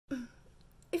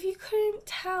if you couldn't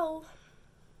tell,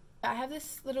 I have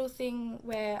this little thing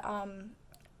where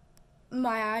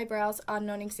my eyebrows are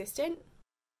non-existent.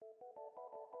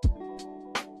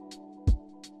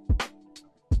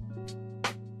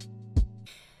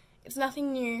 It's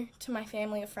nothing new to my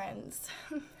family or friends.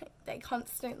 They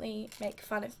constantly make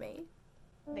fun of me.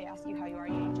 They ask you how you are,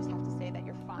 you just have to say that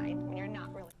you're fine when you're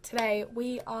not really. Today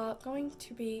we are going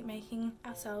to be making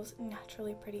ourselves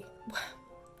naturally pretty.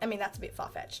 I mean, that's a bit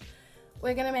far-fetched.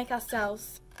 We're gonna make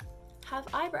ourselves have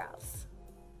eyebrows.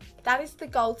 That is the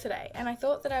goal today, and I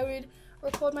thought that I would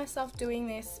record myself doing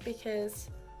this because,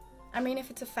 I mean,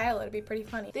 if it's a fail, it'd be pretty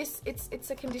funny.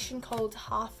 It's a condition called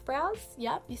half brows.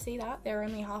 Yep, you see that? They're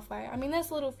only halfway. I mean,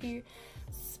 there's a little few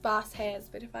sparse hairs,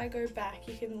 but if I go back,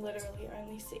 you can literally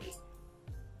only see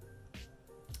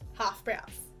half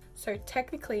brows. So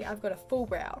technically, I've got a full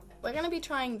brow. We're gonna be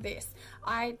trying this.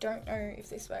 I don't know if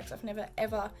this works. I've never,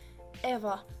 ever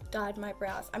dyed my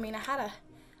brows. I mean, I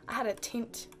had a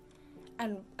tint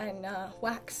and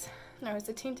wax. No, it's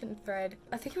a tint and thread.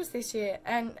 I think it was this year,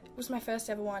 and it was my first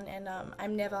ever one, and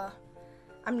I'm never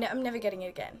getting it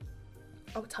again.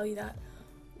 I'll tell you that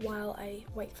while I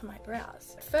wait for my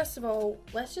brows. First of all,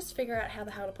 let's just figure out how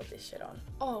the hell to put this shit on.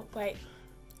 Oh, wait.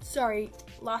 Sorry,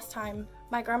 last time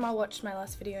my grandma watched my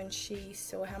last video and she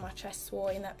saw how much I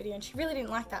swore in that video, and she really didn't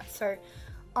like that, so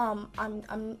I'm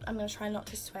gonna try not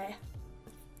to swear.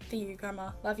 For you,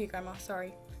 grandma. Love you, grandma.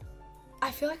 Sorry. I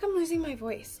feel like I'm losing my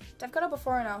voice. I've got a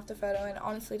before and after photo, and it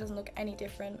honestly doesn't look any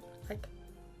different. Like,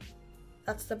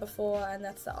 that's the before and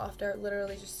that's the after. It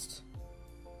literally just,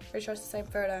 pretty sure it's the same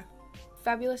photo.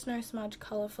 Fabulous no smudge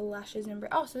color for lashes and brow.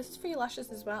 Oh, so this is for your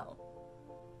lashes as well.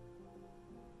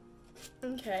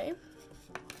 Okay.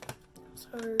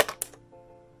 So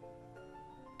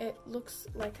it looks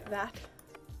like that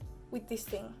with this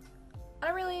thing. I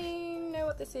don't really know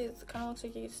what this is. It kind of looks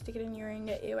like you stick it in your ear and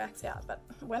get earwax out, but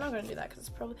we're not going to do that because it's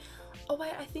probably... Oh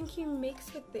wait, I think you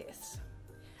mix with this.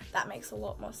 That makes a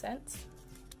lot more sense.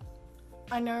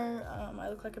 I know I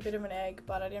look like a bit of an egg,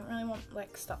 but I didn't really want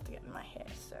like stuff to get in my hair,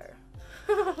 so...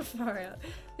 Sorry,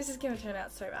 this is going to turn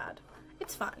out so bad.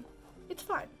 It's fine. It's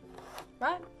fine.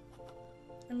 Right?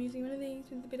 I'm using one of these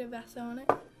with a bit of Vsco on it.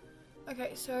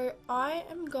 Okay, so I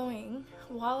am going,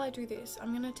 while I do this,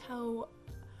 I'm going to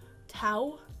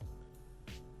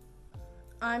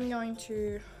I'm going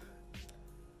to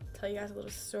tell you guys a little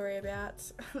story about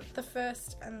the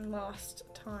first and last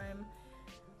time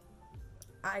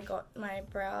I got my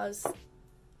brows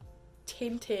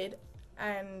tinted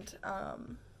and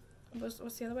what's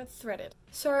the other word? Threaded.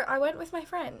 So I went with my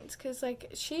friend because like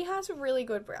she has really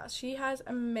good brows. She has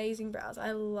amazing brows.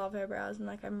 I love her brows, and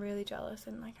like I'm really jealous,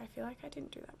 and like I feel like I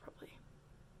didn't do that properly.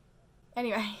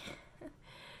 Anyway.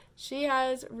 She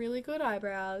has really good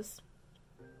eyebrows,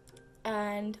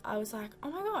 and I was like, oh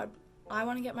my god, I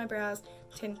want to get my brows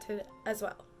tinted as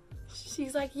well.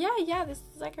 She's like, yeah, this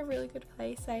is like a really good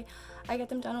place. I get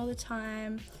them done all the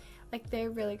time. Like,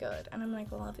 they're really good. And I'm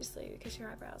like, well, obviously, because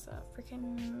your eyebrows are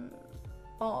freaking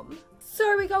bomb.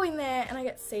 So we go in there, and I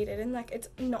get seated, and like, it's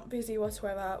not busy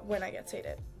whatsoever when I get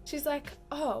seated. She's like,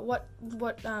 oh, what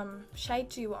shade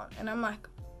do you want? And I'm like,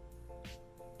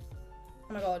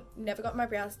 oh my god, never got my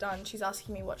brows done. She's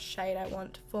asking me what shade I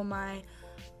want for my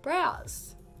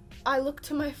brows. I look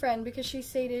to my friend because she's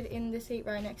seated in the seat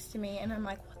right next to me, and I'm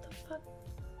like, what the fuck?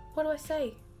 What do I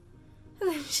say? And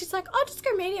then she's like, oh, just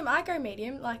go medium. I go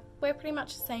medium. Like, we're pretty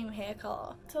much the same hair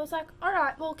color. So I was like,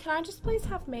 alright, well, can I just please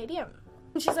have medium?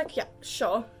 And she's like, yeah,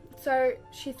 sure. So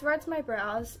she threads my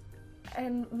brows,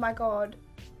 and my god,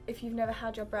 if you've never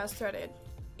had your brows threaded,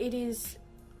 it is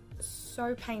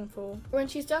so painful. When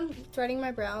she's done threading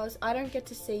my brows, I don't get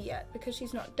to see yet because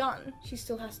she's not done. She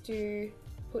still has to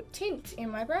put tint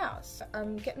in my brows.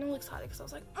 I'm getting all excited because I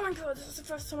was like, oh my god, this is the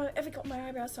first time I've ever got my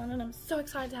eyebrows done, and I'm so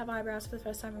excited to have eyebrows for the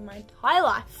first time in my entire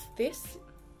life. This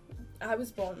I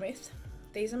was born with.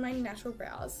 These are my natural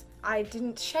brows. I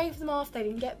didn't shave them off. They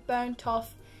didn't get burnt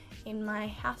off in my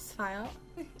house fire.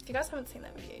 If you guys haven't seen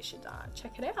that video, you should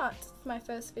check it out. It's my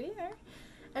first video.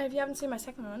 And if you haven't seen my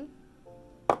second one,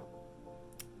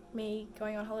 me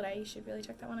going on holiday, you should really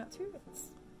check that one out too.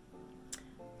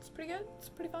 It's pretty good, it's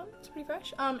pretty fun, it's pretty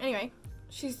fresh. Anyway,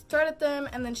 she's threaded them,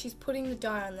 and then she's putting the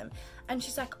dye on them, and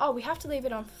she's like, oh, we have to leave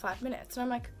it on for 5 minutes, and I'm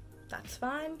like, that's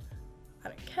fine, I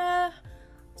don't care.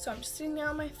 So I'm just sitting there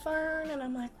on my phone, and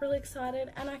I'm like really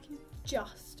excited, and I can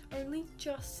only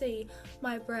just see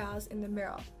my brows in the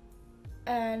mirror,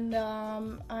 and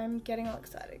I'm getting all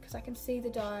excited because I can see the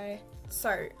dye.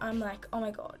 So I'm like, oh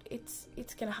my god, it's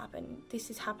gonna happen. This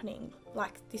is happening.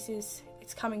 Like,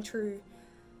 it's coming true.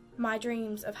 My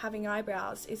dreams of having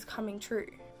eyebrows is coming true.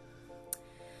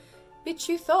 Bitch,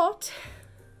 you thought.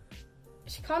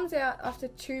 She comes out after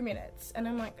 2 minutes, and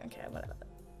I'm like, okay, whatever.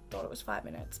 Thought it was 5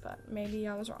 minutes, but maybe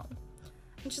I was wrong.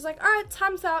 And she's like, alright,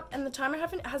 time's up, and the timer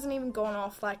hasn't even gone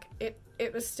off. Like,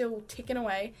 it was still ticking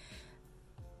away.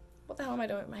 What the hell am I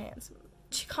doing with my hands?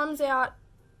 She comes out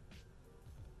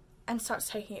and starts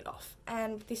taking it off,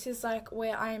 and this is like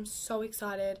where I am so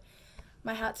excited.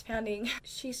 My heart's pounding.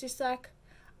 She's just like,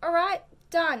 alright,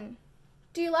 done.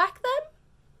 Do you like them?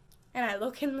 And I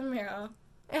look in the mirror,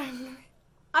 and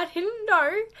I didn't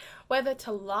know whether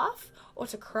to laugh or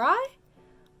to cry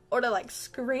or to like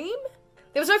scream.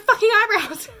 There was no fucking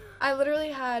eyebrows. I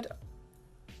literally had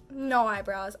no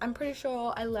eyebrows. I'm pretty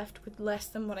sure I left with less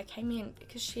than what I came in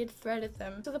because she had threaded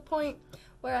them to the point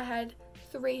where I had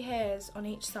 3 hairs on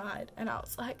each side, and I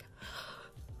was like,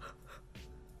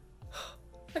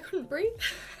 I couldn't breathe.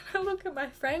 I look at my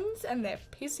friends and they're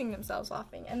pissing themselves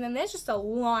laughing, and then there's just a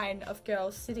line of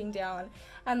girls sitting down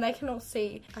and they can all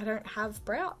see I don't have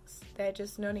brows. They're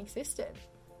just non-existent.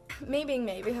 Me being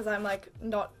me, because I'm like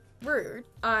not rude,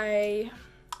 I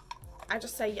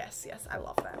just say yes, I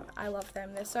love them. I love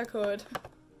them, they're so good.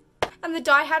 And the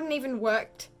dye hadn't even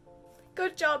worked.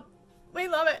 Good job, we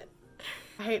love it.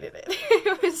 I hated it.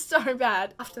 It was so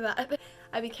bad. After that,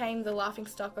 I became the laughing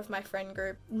stock of my friend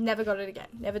group. Never got it again.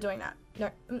 Never doing that. No,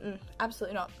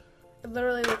 absolutely not. It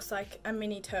literally looks like a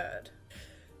mini turd.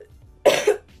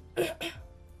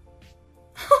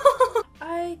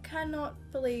 I cannot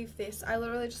believe this. I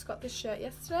literally just got this shirt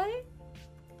yesterday,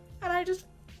 and I just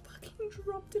fucking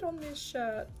dropped it on this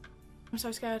shirt. I'm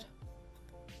so scared.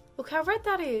 Look how red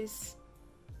that is.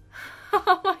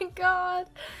 Oh my god.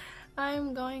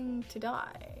 I'm going to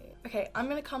die. Okay, I'm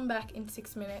gonna come back in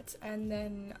 6 minutes, and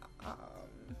then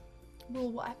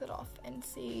we'll wipe it off and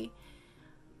see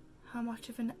how much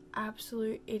of an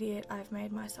absolute idiot I've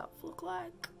made myself look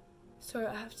like. So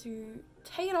I have to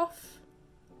take it off,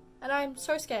 and I'm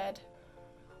so scared.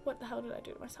 What the hell did I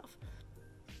do to myself?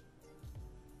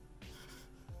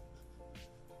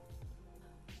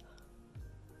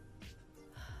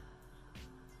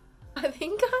 I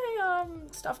think I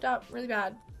stuffed up really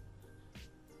bad.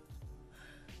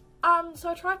 So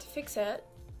I tried to fix it,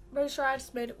 but I'm sure I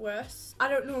just made it worse. I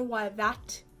don't know why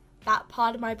that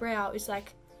part of my brow is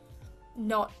like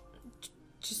not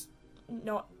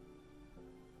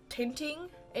tinting.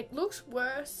 It looks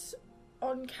worse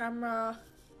on camera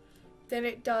than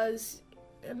it does.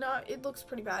 No, it looks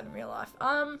pretty bad in real life.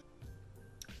 I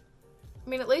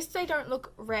mean, at least they don't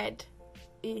look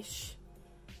red-ish.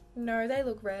 No, they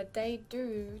look red. They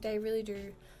do. They really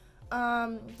do.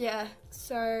 Yeah,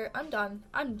 so I'm done.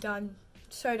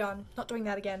 So done. Not doing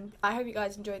that again. I hope you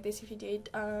guys enjoyed this. If you did,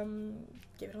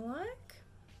 give it a like,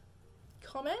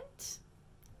 comment,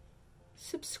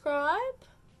 subscribe.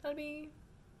 That'd be,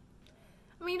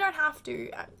 I mean, you don't have to.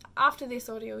 After this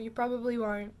audio, you probably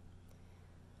won't,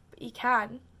 but you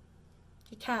can.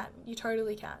 You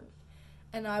totally can.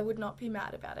 And I would not be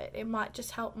mad about it. It might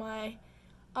just help my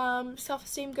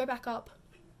self-esteem go back up,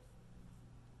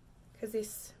 because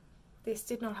this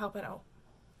did not help at all.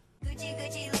 Gucci,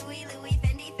 Gucci, Louis, Louis,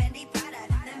 Fendi, Fendi.